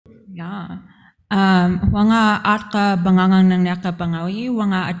Yeah. Wanga atka bangangang ng naka Pungowiyi,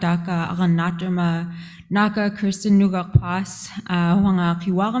 wanga ataka akan natrama naka Kirsten Nugak Pas, wanga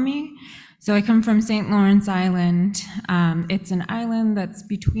kiwagami. So I come from St. Lawrence Island. It's an island that's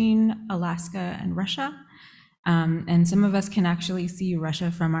between Alaska and Russia. And some of us can actually see Russia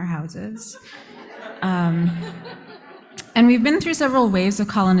from our houses. And we've been through several waves of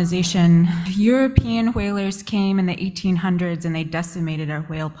colonization. European whalers came in the 1800s and they decimated our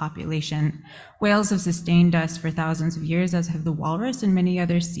whale population. Whales have sustained us for thousands of years, as have the walrus and many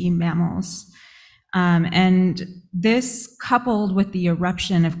other sea mammals. And this, coupled with the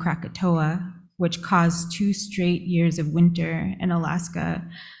eruption of Krakatoa, which caused 2 straight years of winter in Alaska,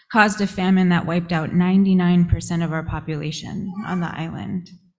 caused a famine that wiped out 99% of our population on the island.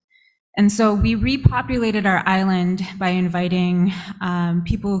 And so we repopulated our island by inviting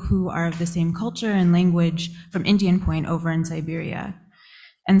people who are of the same culture and language from Indian Point over in Siberia.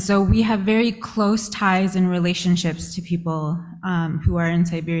 And so we have very close ties and relationships to people who are in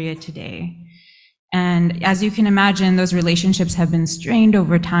Siberia today. And as you can imagine, those relationships have been strained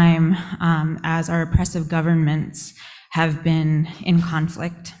over time as our oppressive governments have been in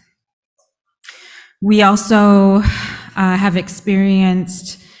conflict. We also have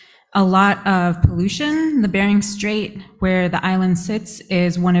experienced a lot of pollution. The Bering Strait, where the island sits,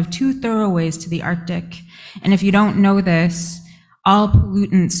 is one of 2 thoroughways to the Arctic. And if you don't know this, all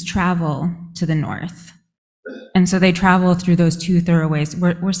pollutants travel to the north. And so they travel through those 2 thoroughways.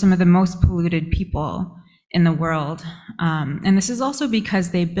 We're some of the most polluted people in the world. And this is also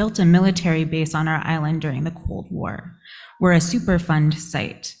because they built a military base on our island during the Cold War. We're a Superfund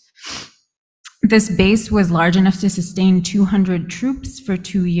site. This base was large enough to sustain 200 troops for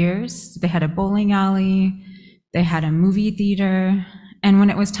 2 years. They had a bowling alley, they had a movie theater, and when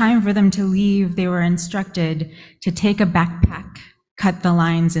it was time for them to leave, they were instructed to take a backpack, cut the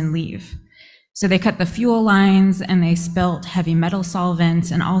lines, and leave. So they cut the fuel lines and they spilt heavy metal solvents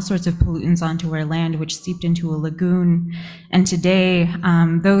and all sorts of pollutants onto our land, which seeped into a lagoon. And today,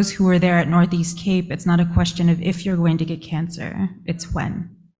 those who are there at Northeast Cape, it's not a question of if you're going to get cancer, it's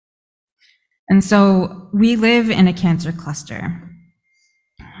when. And so we live in a cancer cluster.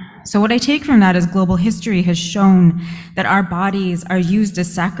 So what I take from that is global history has shown that our bodies are used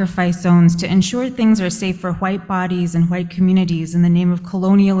as sacrifice zones to ensure things are safe for white bodies and white communities in the name of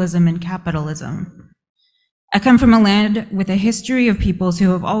colonialism and capitalism. I come from a land with a history of peoples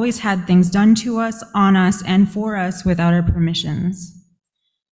who have always had things done to us, on us, and for us without our permissions.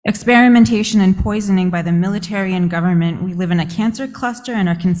 Experimentation and poisoning by the military and government, we live in a cancer cluster and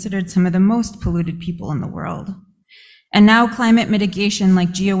are considered some of the most polluted people in the world. And now climate mitigation like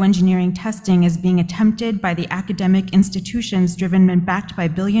geoengineering testing is being attempted by the academic institutions driven and backed by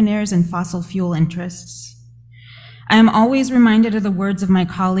billionaires and fossil fuel interests. I am always reminded of the words of my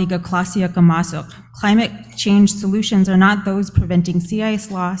colleague Aklasia Kamasuk. Climate change solutions are not those preventing sea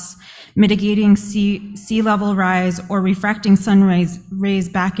ice loss, mitigating sea level rise, or refracting sun rays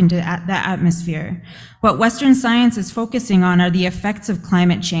back into the atmosphere. What Western science is focusing on are the effects of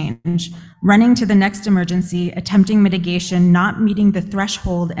climate change, running to the next emergency, attempting mitigation, not meeting the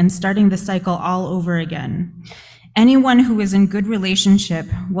threshold, and starting the cycle all over again. Anyone who is in good relationship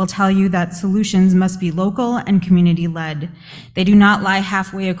will tell you that solutions must be local and community-led. They do not lie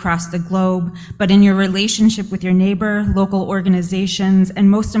halfway across the globe, but in your relationship with your neighbor, local organizations,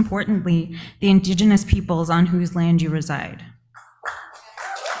 and most importantly, the indigenous peoples on whose land you reside.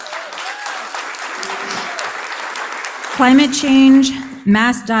 Climate change,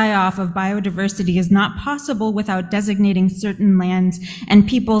 mass die-off of biodiversity is not possible without designating certain lands and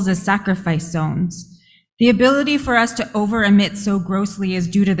peoples as sacrifice zones. The ability for us to over-emit so grossly is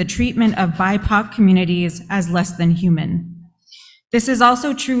due to the treatment of BIPOC communities as less than human. This is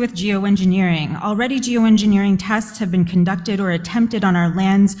also true with geoengineering. Already geoengineering tests have been conducted or attempted on our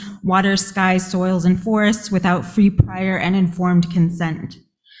lands, waters, skies, soils, and forests without free, prior, and informed consent.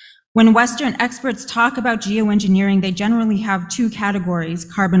 When Western experts talk about geoengineering, they generally have 2 categories: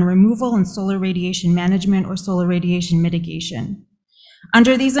 carbon removal and solar radiation management or solar radiation mitigation.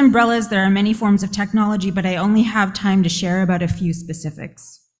 Under these umbrellas, there are many forms of technology, but I only have time to share about a few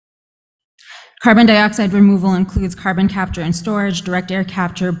specifics. Carbon dioxide removal includes carbon capture and storage, direct air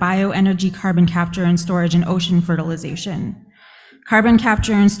capture, bioenergy carbon capture and storage, and ocean fertilization. Carbon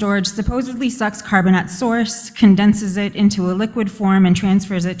capture and storage supposedly sucks carbon at source, condenses it into a liquid form, and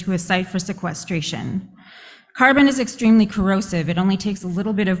transfers it to a site for sequestration. Carbon is extremely corrosive. It only takes a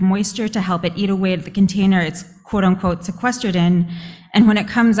little bit of moisture to help it eat away at the container it's quote unquote sequestered in, and when it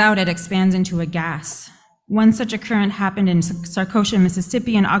comes out, it expands into a gas. One such occurrence happened in Sarcosia,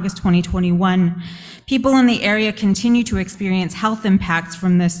 Mississippi in August 2021. People in the area continue to experience health impacts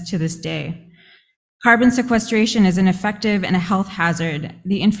from this to this day. Carbon sequestration is ineffective and a health hazard.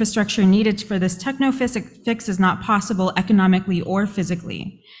 The infrastructure needed for this techno-fix is not possible economically or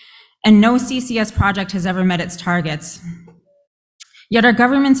physically. And no CCS project has ever met its targets. Yet our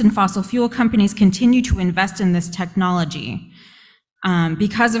governments and fossil fuel companies continue to invest in this technology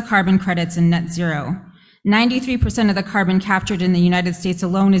because of carbon credits and net zero. 93% of the carbon captured in the United States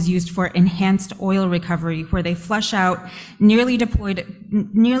alone is used for enhanced oil recovery, where they flush out nearly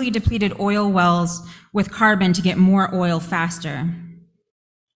depleted oil wells with carbon to get more oil faster.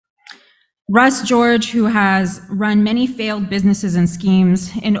 Russ George, who has run many failed businesses and schemes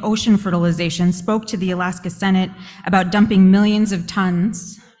in ocean fertilization, spoke to the Alaska Senate about dumping millions of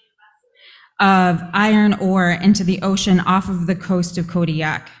tons of iron ore into the ocean off of the coast of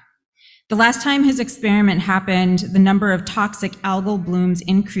Kodiak. The last time his experiment happened, the number of toxic algal blooms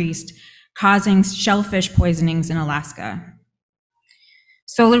increased, causing shellfish poisonings in Alaska.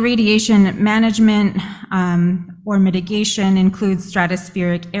 Solar radiation management or mitigation includes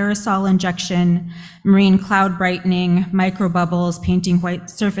stratospheric aerosol injection, marine cloud brightening, microbubbles, painting white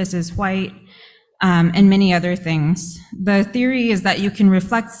surfaces white, and many other things. The theory is that you can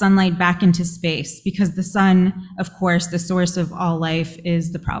reflect sunlight back into space because the sun, of course, the source of all life,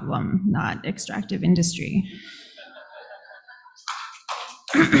 is the problem, not extractive industry.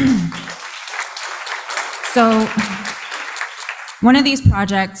 So one of these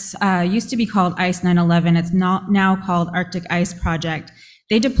projects used to be called Ice 9/11. It's now called Arctic Ice Project.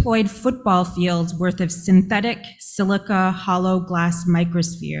 They deployed football fields worth of synthetic silica hollow glass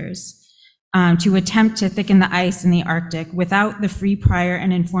microspheres to attempt to thicken the ice in the Arctic without the free, prior,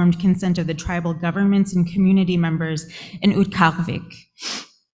 and informed consent of the tribal governments and community members in Utqagvik.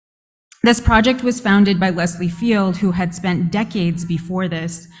 This project was founded by Leslie Field, who had spent decades before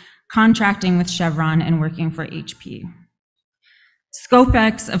this contracting with Chevron and working for HP.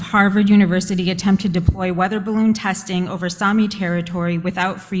 ScopeX of Harvard University attempted to deploy weather balloon testing over Sami territory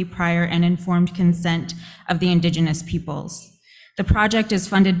without free, prior, and informed consent of the indigenous peoples. The project is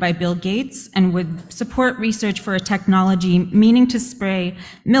funded by Bill Gates and would support research for a technology meaning to spray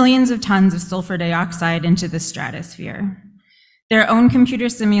millions of tons of sulfur dioxide into the stratosphere. Their own computer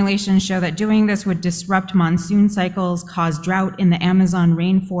simulations show that doing this would disrupt monsoon cycles, cause drought in the Amazon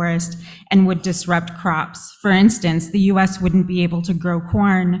rainforest, and would disrupt crops. For instance, the US wouldn't be able to grow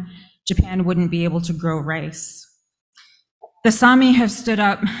corn, Japan wouldn't be able to grow rice. The Sami have stood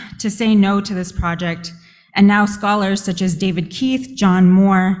up to say no to this project, and now scholars such as David Keith, John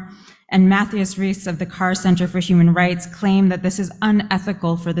Moore, and Matthias Rees of the Carr Center for Human Rights claim that this is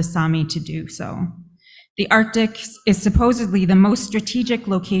unethical for the Sami to do so. The Arctic is supposedly the most strategic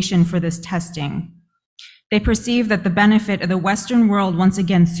location for this testing. They perceive that the benefit of the Western world once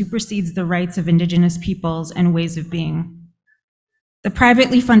again supersedes the rights of indigenous peoples and ways of being. The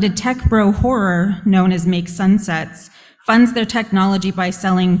privately funded tech bro horror known as Make Sunsets funds their technology by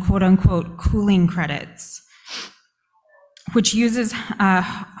selling quote-unquote cooling credits, which uses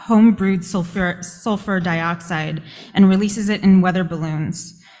home-brewed sulfur dioxide and releases it in weather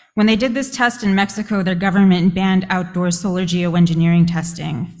balloons. When they did this test in Mexico, their government banned outdoor solar geoengineering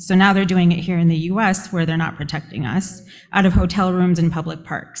testing. So now they're doing it here in the US, where they're not protecting us, out of hotel rooms and public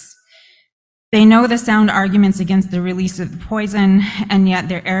parks. They know the sound arguments against the release of the poison, and yet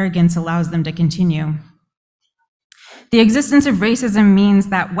their arrogance allows them to continue. The existence of racism means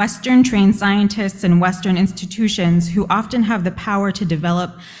that Western-trained scientists and Western institutions, who often have the power to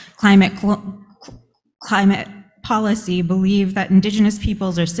develop climate policy, believe that indigenous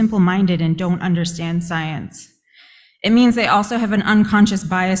peoples are simple-minded and don't understand science. It means they also have an unconscious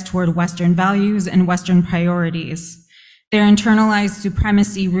bias toward Western values and Western priorities. Their internalized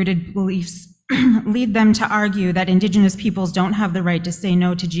supremacy-rooted beliefs lead them to argue that indigenous peoples don't have the right to say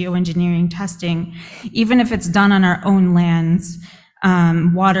no to geoengineering testing, even if it's done on our own lands,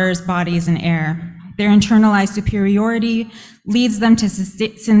 waters, bodies, and air. Their internalized superiority leads them to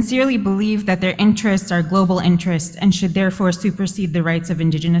sincerely believe that their interests are global interests and should therefore supersede the rights of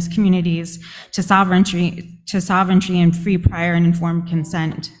indigenous communities to sovereignty and free, prior, and informed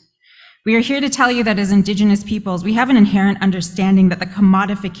consent. We are here to tell you that as indigenous peoples, we have an inherent understanding that the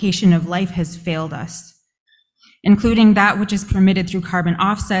commodification of life has failed us, including that which is permitted through carbon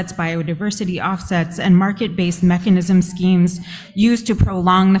offsets, biodiversity offsets, and market-based mechanism schemes used to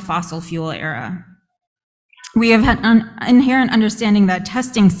prolong the fossil fuel era. We have an inherent understanding that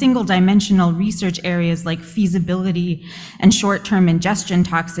testing single-dimensional research areas like feasibility and short-term ingestion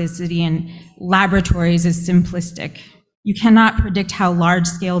toxicity in laboratories is simplistic. You cannot predict how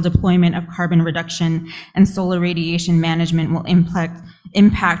large-scale deployment of carbon reduction and solar radiation management will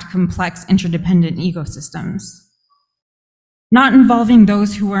impact complex interdependent ecosystems. Not involving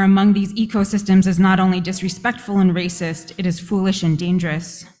those who are among these ecosystems is not only disrespectful and racist, it is foolish and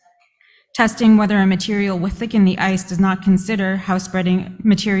dangerous. Testing whether a material will thicken the ice does not consider how spreading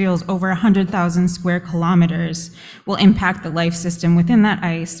materials over 100,000 square kilometers will impact the life system within that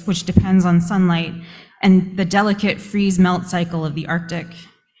ice, which depends on sunlight and the delicate freeze-melt cycle of the Arctic.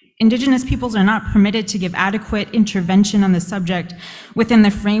 Indigenous peoples are not permitted to give adequate intervention on the subject within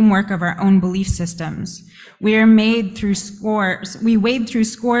the framework of our own belief systems. We wade through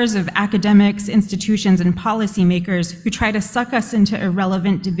scores of academics, institutions, and policymakers who try to suck us into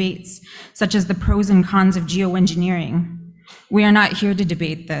irrelevant debates, such as the pros and cons of geoengineering. We are not here to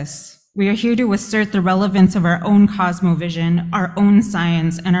debate this. We are here to assert the relevance of our own cosmovision, our own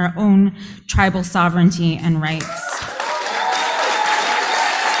science, and our own tribal sovereignty and rights.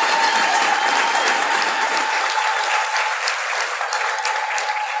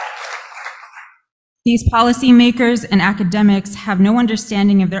 These policymakers and academics have no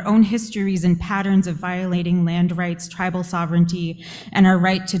understanding of their own histories and patterns of violating land rights, tribal sovereignty, and our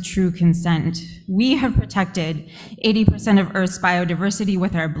right to true consent. We have protected 80% of Earth's biodiversity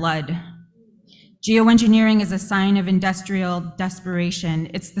with our blood. Geoengineering is a sign of industrial desperation.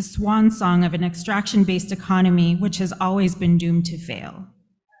 It's the swan song of an extraction-based economy, which has always been doomed to fail.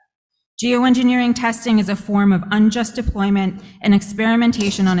 Geoengineering testing is a form of unjust deployment and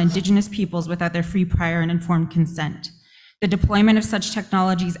experimentation on Indigenous peoples without their free, prior, and informed consent. The deployment of such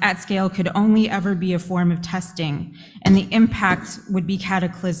technologies at scale could only ever be a form of testing, and the impacts would be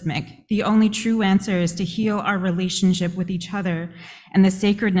cataclysmic. The only true answer is to heal our relationship with each other and the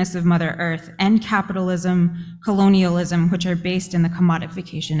sacredness of Mother Earth, end capitalism, colonialism, which are based in the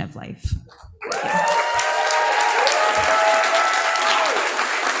commodification of life.